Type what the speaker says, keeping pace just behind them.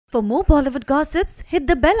For more Bollywood gossips, hit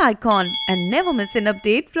the bell icon and never miss an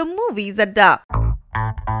update from Moviez Adda.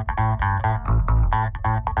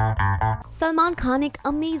 Salman Khan एक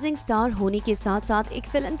amazing star होने के साथ साथ एक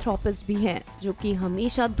फिलैंथ्रोपिस्ट भी हैं, जो कि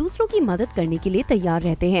हमेशा दूसरों की मदद करने के लिए तैयार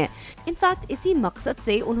रहते हैं। इनफैक्ट इसी मकसद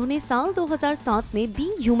से उन्होंने साल 2007 में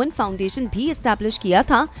बीइंग ह्यूमन फाउंडेशन भी एस्टैब्लिश किया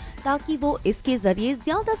था, ताकि वो इसके जरिए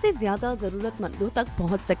ज्यादा से ज्यादा जरूरतमंदों तक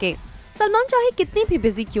पहुंच सके। सलमान चाहे कितनी भी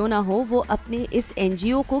बिजी क्यों ना हो, वो अपने इस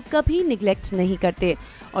एनजीओ को कभी निगलेक्ट नहीं करते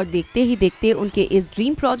और देखते ही देखते उनके इस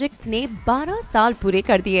ड्रीम प्रोजेक्ट ने 12 साल पूरे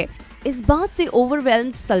कर दिए। इस बात से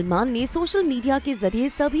ओवरवेल्म्ड सलमान ने सोशल मीडिया के जरिए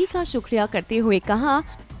सभी का शुक्रिया करते हुए कहा,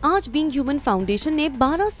 आज बीइंग ह्यूमन फाउंडेशन ने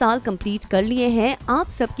 12 साल कंप्लीट कर लिए हैं आप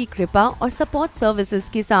सबकी कृपा और सपोर्ट सर्विसेज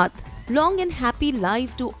के साथ। Long and happy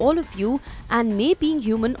life to all of you and may being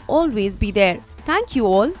human always be there. Thank you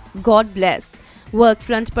all, God bless. Work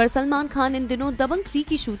front पर सलमान खान इन दिनों दबंग 3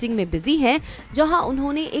 की शूटिंग में बिजी हैं, जहां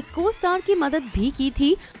उन्होंने एक को स्टार की मदद भी की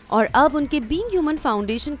थी और अब उनके बीइंग ह्यूमन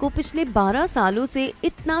फाउंडेशन को पिछले 12 सालों से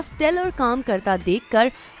इतना स्टेलर काम करता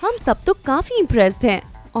देखकर हम सब तो काफी इम्प्रेस्ड हैं।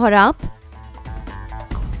 और आप?